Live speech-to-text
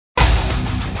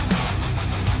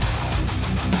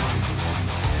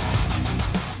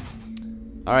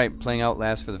Alright, playing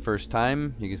Outlast for the first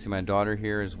time. You can see my daughter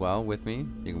here as well with me.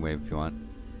 You can wave if you want.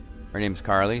 Her name's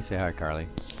Carly. Say hi, Carly.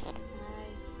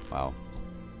 Hi. Wow.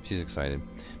 She's excited.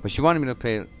 But she wanted me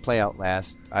to play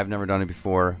Outlast. I've never done it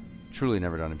before. Truly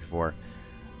never done it before.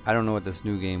 I don't know what this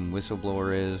new game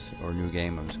Whistleblower is, or new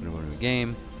game. I'm just going to go to new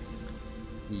game.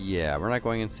 Yeah, we're not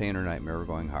going insane or nightmare. We're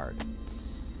going hard.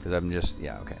 Because I'm just,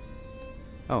 yeah, okay.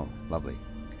 Oh, lovely.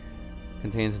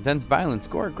 Contains intense violence,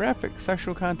 gore, graphics,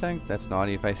 sexual content. That's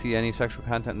naughty. If I see any sexual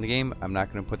content in the game, I'm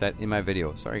not going to put that in my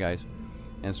video. Sorry, guys.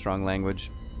 And strong language.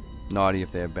 Naughty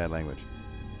if they have bad language.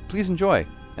 Please enjoy.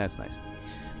 That's nice.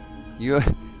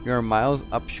 You're Miles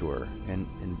Upshur, an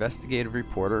investigative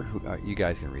reporter who... you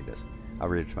guys can read this. I'll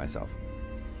read it to myself.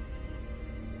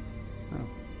 Oh.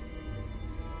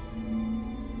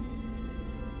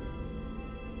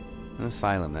 An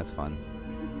asylum. That's fun.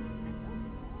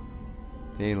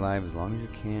 Stay alive as long as you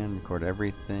can. Record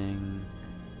everything.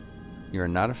 You are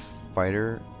not a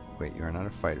fighter. Wait, you are not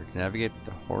a fighter. To navigate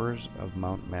the horrors of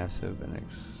Mount Massive and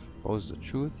expose the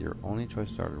truth, your only choice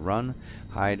is to run,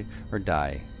 hide, or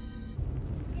die.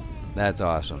 That's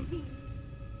awesome.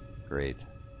 Great.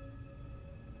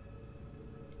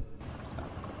 Stop.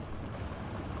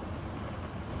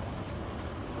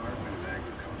 Department of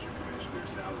Agriculture Commissioner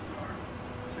Salazar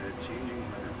said changing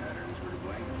weather patterns were to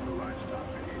blame for the livestock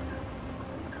behavior.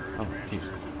 Oh, Ranchers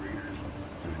jeez. and breeders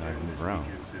to I attend move this around.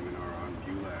 weekend seminar on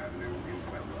Beulah Avenue in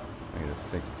Pueblo. I gotta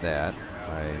fix that.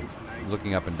 By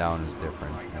looking up and down is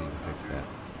different. I need to fix that.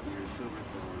 Near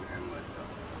Silverthorne and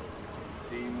Leadville.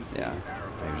 Seems the Yeah.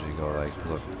 Arrow I usually go like to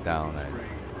look down. spraying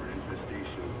for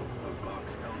infestation of box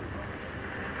elder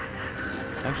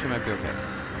bugs. Actually might be okay.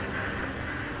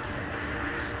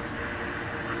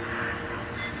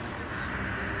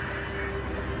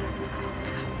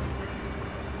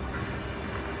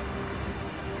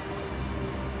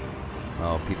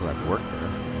 Well, people have work there.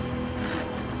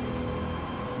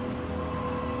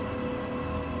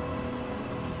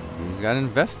 He's got to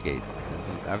investigate.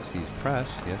 Obviously, he's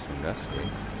press. He has to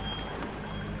investigate.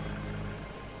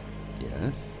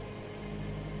 Yes.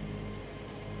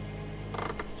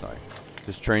 Sorry.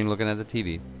 Just train looking at the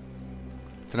TV.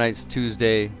 Tonight's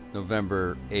Tuesday,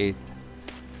 November 8th,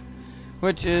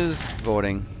 which is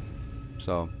voting.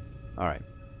 So, alright.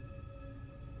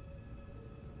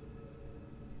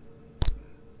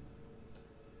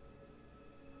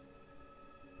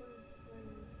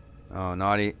 Oh,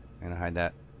 naughty. I'm gonna hide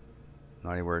that.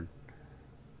 Naughty word.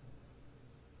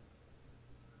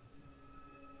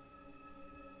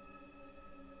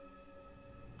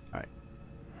 Alright.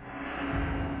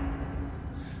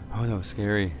 Oh, that was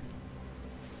scary.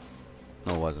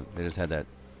 No, it wasn't. They just had that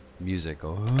music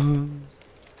go. I'm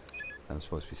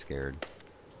supposed to be scared.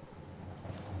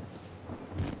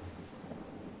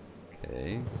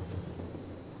 Okay.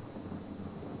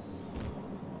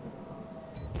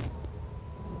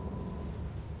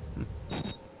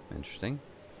 Interesting.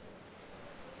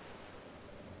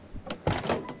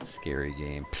 Scary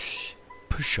game.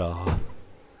 Pusha.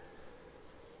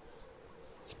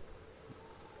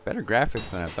 Better graphics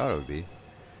than I thought it would be.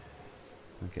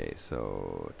 Okay,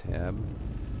 so tab,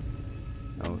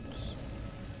 notes,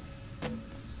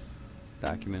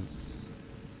 documents,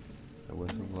 the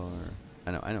whistleblower.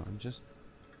 I know. I'm just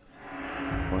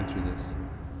going through this.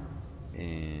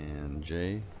 And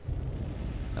J.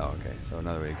 Oh, okay. So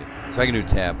another way to get there. So I can do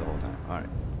tab the whole time. All right.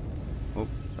 Oh,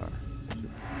 sorry.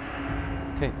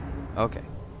 Okay. Okay.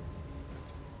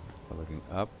 So looking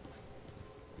up.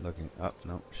 Looking up.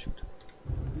 No, shoot.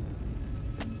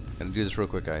 Gotta do this real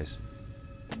quick, guys.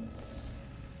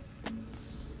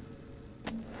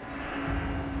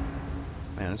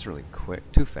 Man, that's really quick.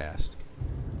 Too fast.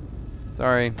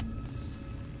 Sorry.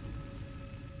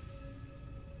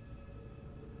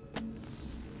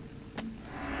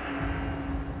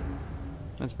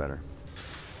 That's better.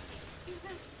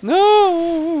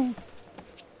 No!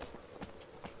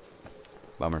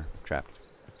 Bummer. Trapped.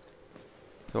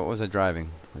 So what was I driving?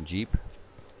 A Jeep?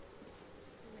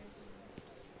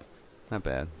 Not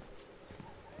bad.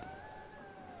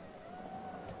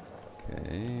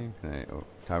 Okay. Can I... Oh,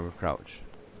 toggle crouch.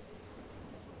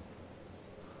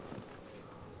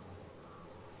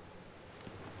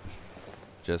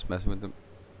 Just messing with them.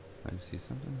 I see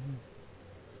something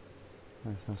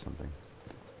here? I saw something.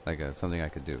 Like something I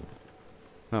could do.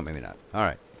 No, maybe not.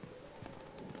 Alright.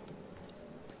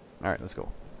 Alright, let's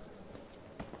go.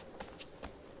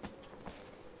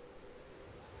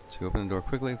 To open the door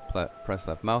quickly, press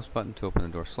left mouse button to open the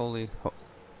door slowly.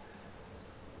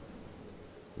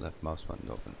 Left mouse button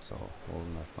to open, so hold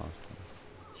left mouse button.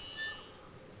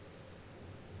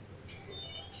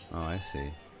 Oh, I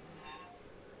see.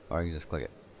 Or you can just click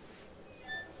it.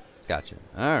 Gotcha.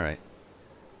 Alright.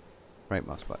 Right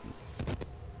mouse button.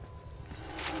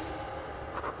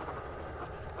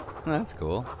 That's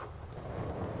cool.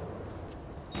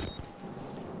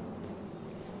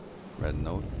 Red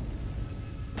note.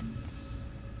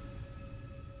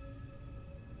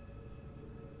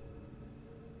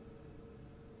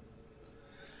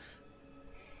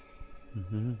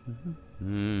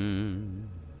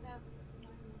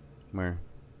 Where?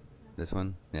 This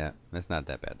one? Yeah, that's not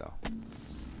that bad though.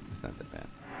 It's not that bad.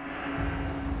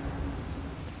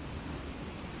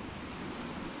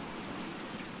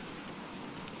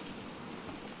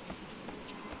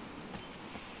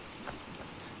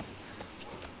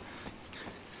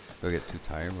 Do I get too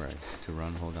tired where to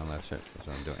run, hold down left shift? That's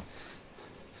what I'm doing.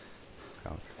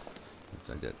 Couch.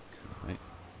 Which I did. Right?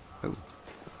 Oh.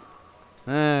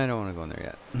 I don't want to go in there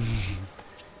yet.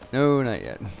 No, not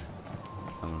yet.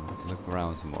 I'm gonna look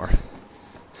around some more.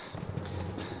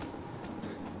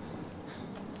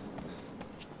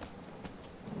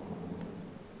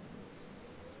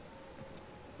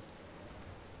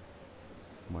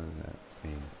 What does that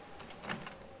mean?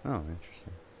 Oh,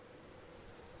 interesting.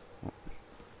 Oh.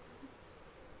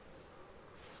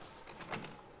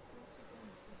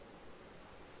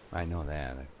 I know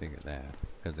that. I figured that.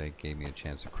 Because they gave me a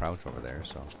chance to crouch over there,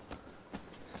 so.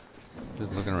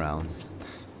 Just looking around.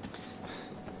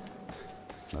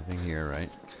 Nothing here,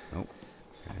 right? Nope.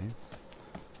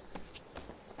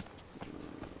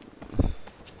 Okay.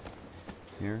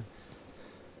 Here?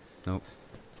 Nope.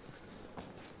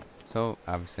 So,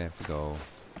 obviously I have to go.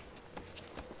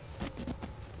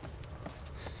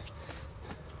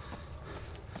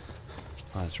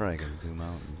 Oh, that's right, I can zoom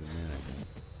out and zoom in, I can.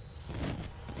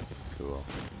 Cool.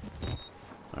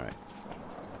 Alright.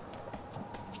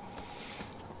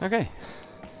 Okay.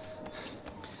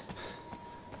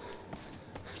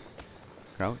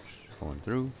 Crouch, going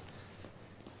through.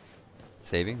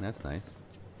 Saving, that's nice.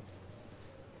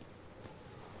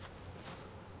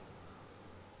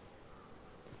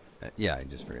 Yeah, I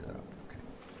just figured that out. Okay.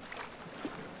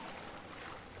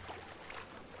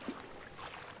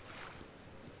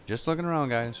 Just looking around,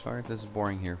 guys. Sorry if this is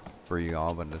boring here for you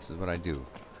all, but this is what I do.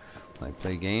 When I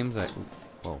play games,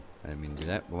 whoa, I didn't mean to do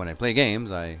that. But when I play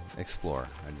games, I explore.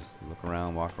 I just look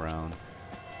around, walk around,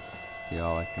 see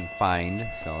all I can find,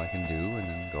 see all I can do, and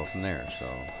then go from there. So.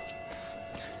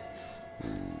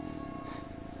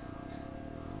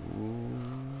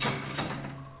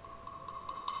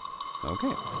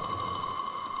 Okay.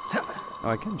 Oh,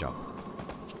 I can jump.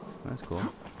 That's cool.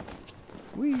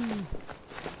 Whee!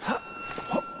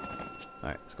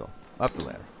 Alright, let's go. Up the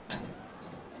ladder.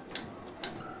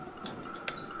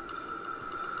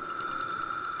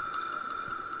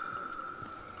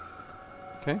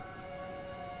 Okay.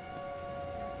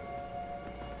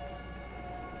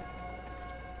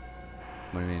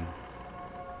 What do you mean?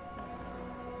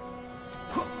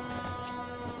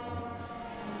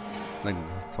 Like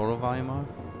total volume off?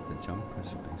 The jump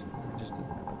press space. What I just did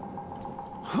that.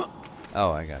 Oh,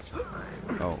 I got you.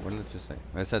 Oh, what did it just say?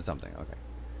 I said something. Okay.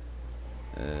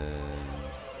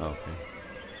 Okay.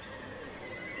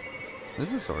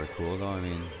 This is sort of cool, though. I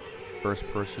mean,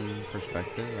 first-person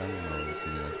perspective. I don't know if it's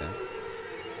gonna be like that.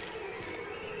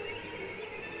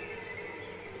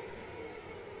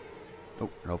 Oh,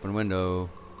 an open window.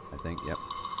 I think. Yep.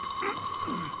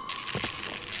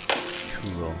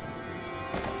 Cool.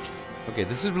 Okay,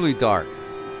 this is really dark.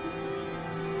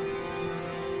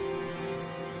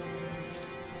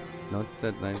 Note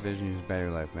that night vision uses battery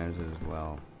life, manages it as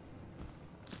well.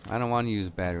 I don't want to use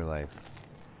battery life.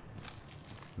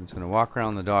 I'm just gonna walk around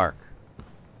in the dark.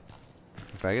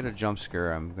 If I get a jump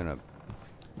scare, I'm gonna.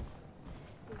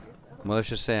 Well, let's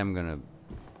just say I'm gonna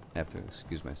have to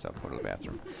excuse myself, go to the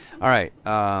bathroom. Alright,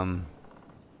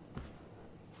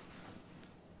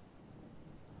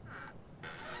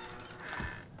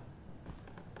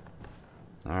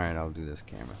 Alright, I'll do this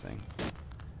camera thing.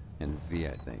 In V,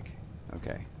 I think.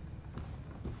 Okay.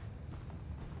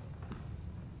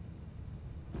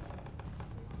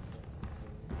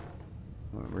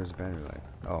 Where's the battery life?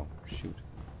 Oh, shoot.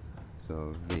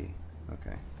 So, V.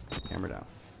 Okay. Camera down.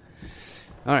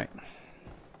 Alright.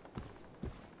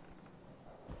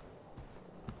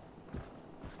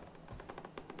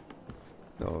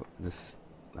 So, this,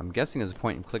 I'm guessing, is a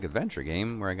point-and-click adventure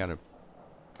game where I gotta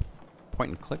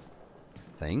point-and-click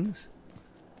things.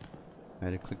 I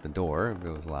had to click the door if it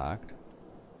was locked.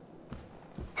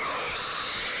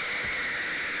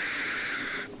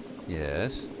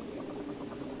 Yes.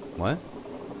 What?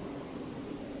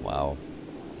 Wow.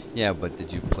 Yeah, but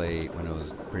did you play when it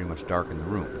was pretty much dark in the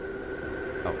room?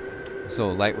 Oh. So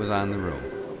light was on in the room.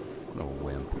 What a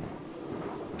wimp.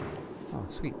 Oh,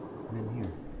 sweet. I'm in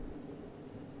here.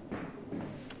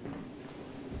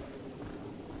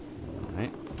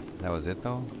 That was it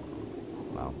though?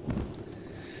 Wow.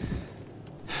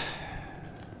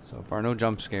 So far no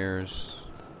jump scares.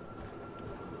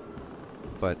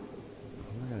 But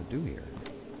what am I gonna do here?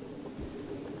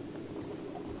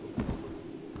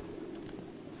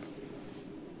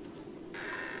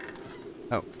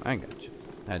 Oh, I got you.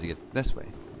 I had to get this way.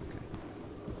 Okay.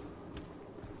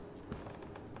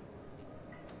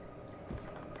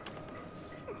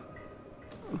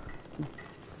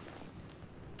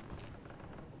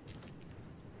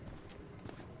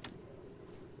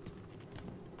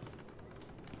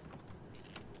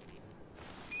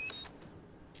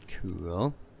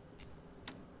 Cool.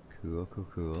 Cool, cool,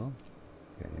 cool.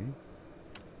 Okay.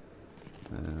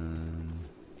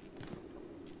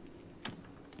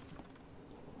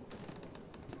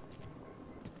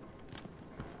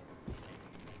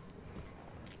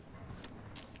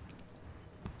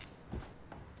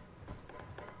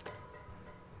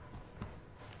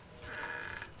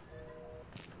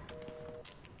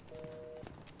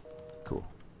 Cool.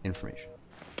 Information.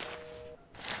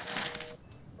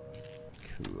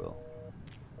 Cool.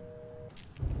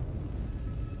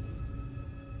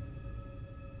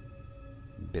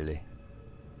 Billy.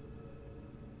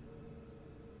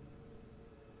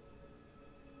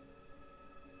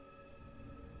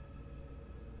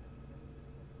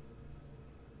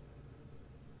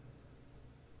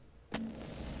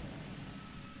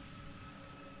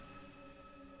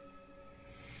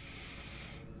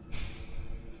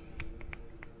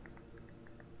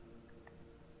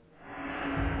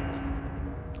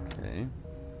 Okay.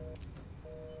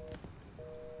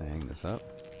 Hang this up.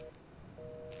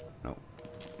 No.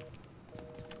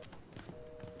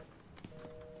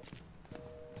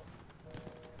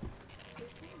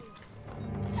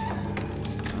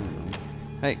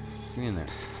 Hey, get me in there.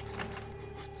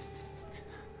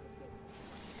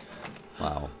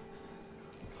 Wow.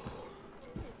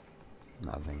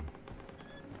 Nothing.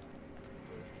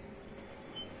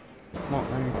 Well,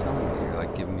 why are you telling me? You're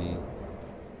like giving me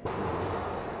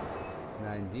an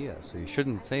idea. So you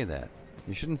shouldn't say that.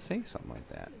 You shouldn't say something like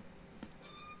that.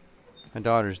 My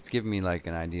daughter's giving me like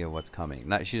an idea of what's coming.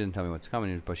 Not, she didn't tell me what's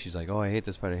coming, but she's like, "Oh, I hate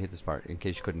this part. I hate this part." In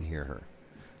case you couldn't hear her,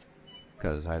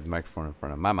 because I had the microphone in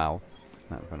front of my mouth,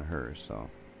 not in front of hers. So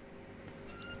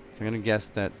I'm gonna guess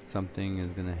that something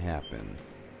is gonna happen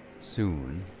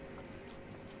soon.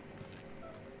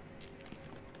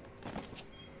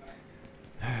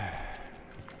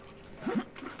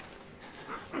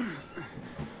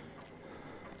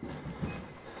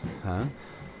 Huh?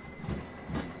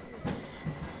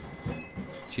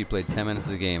 She played 10 minutes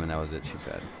of the game and that was it, she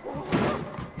said.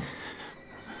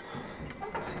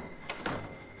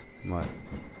 What?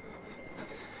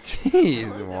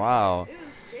 Jeez, wow.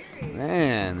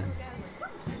 Man.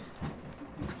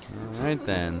 Alright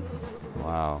then.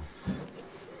 Wow.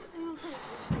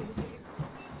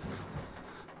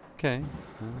 Okay.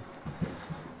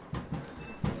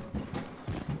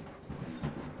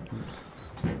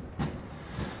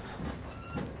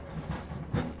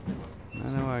 I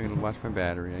know I can watch my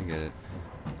battery, I get it.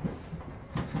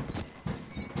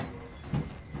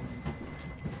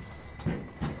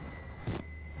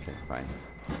 Okay, fine.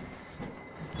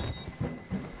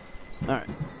 Alright.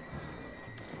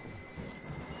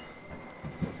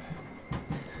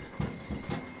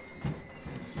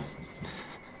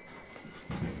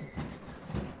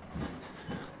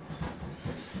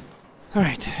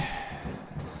 Alright.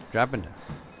 Dropping down.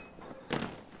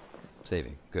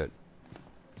 Saving. Good.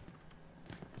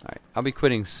 Alright. I'll be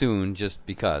quitting soon just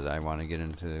because I want to get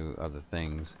into other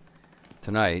things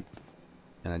tonight.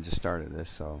 And I just started this,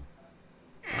 so...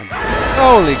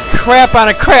 Holy crap on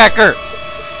a cracker!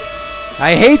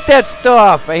 I hate that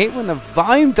stuff! I hate when the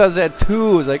volume does that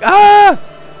too. It's like, ah!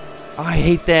 Oh, I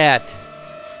hate that.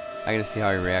 I gotta see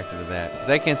how he reacted to that. Because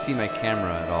I can't see my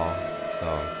camera at all. So...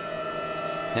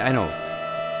 Yeah, I know.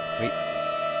 Wait.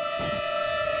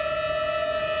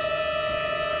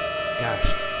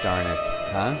 Gosh darn it.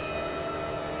 Huh?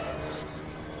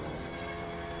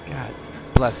 God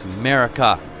bless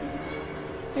America.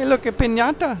 Hey, look at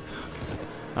Pinata.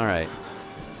 Alright.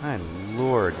 My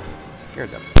lord.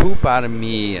 Scared the poop out of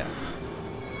me.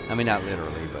 I mean, not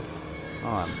literally, but... Oh,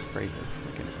 I'm afraid to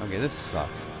freaking... Okay, this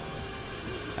sucks.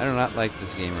 I do not like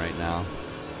this game right now.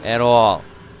 At all.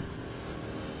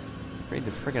 Afraid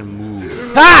to freaking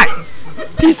move. Ah!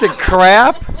 Piece of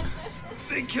crap!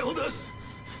 They killed us.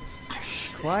 Shh,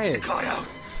 quiet. They got out.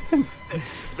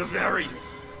 The variants.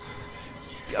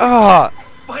 Ah!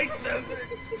 Fight them.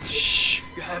 Shh.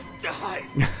 You have to hide.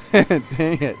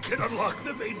 Dang it. Can unlock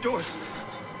the main doors.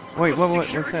 Wait, what's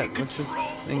Security that? What's this control.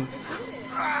 thing?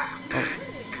 Oh,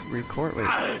 record? Wait.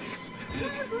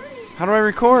 How do I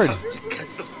record? have to get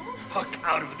the fuck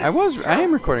out of this. I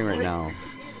am recording right now.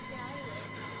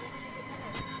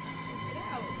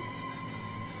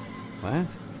 What?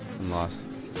 I'm lost.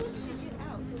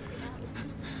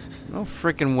 No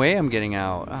freaking way I'm getting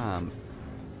out. God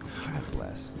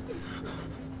bless.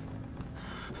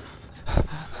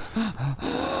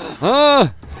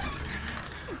 Ah!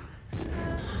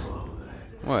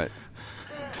 What?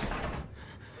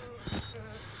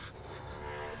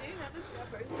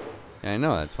 Yeah, I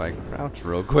know. That's why I crouched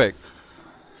real quick.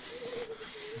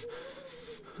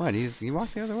 What? He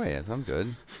walked the other way. So I'm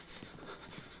good.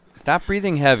 Stop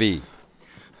breathing heavy.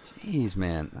 Jeez,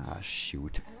 man. Ah,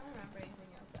 shoot. I don't remember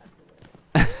anything else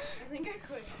after this. I think I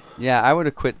quit. Yeah, I would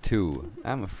have quit too.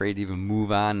 I'm afraid to even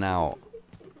move on now.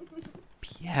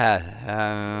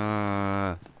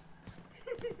 Yeah.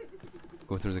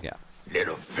 Go through the gap.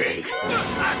 Little pig.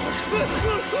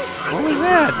 What was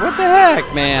that? What the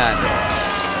heck, man?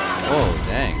 Oh,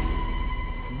 dang. I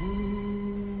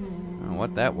don't know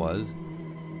what that was.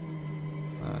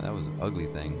 That was an ugly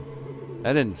thing.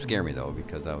 That didn't scare me though,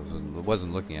 because I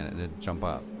wasn't looking at it. It didn't jump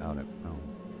out at it. Oh.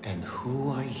 And who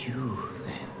are you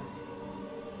then?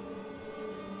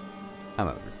 I'm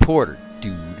a reporter,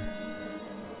 dude.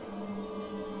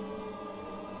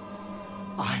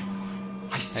 I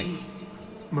see.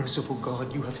 Merciful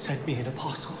God, you have sent me an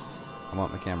apostle. I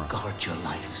want my camera. Guard your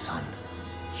life, son.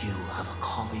 You have a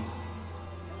calling.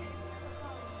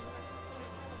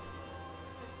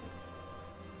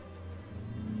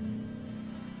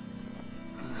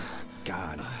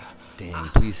 God dang,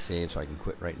 please save so I can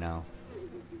quit right now.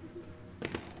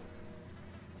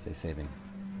 Say saving.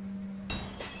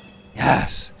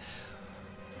 Yes!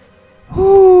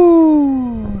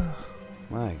 Woo!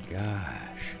 My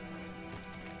gosh.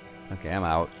 Okay, I'm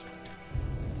out.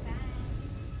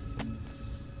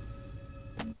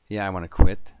 Yeah, I want to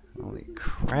quit. Holy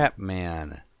crap,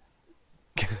 man.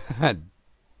 God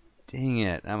dang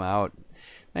it. I'm out.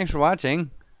 Thanks for watching.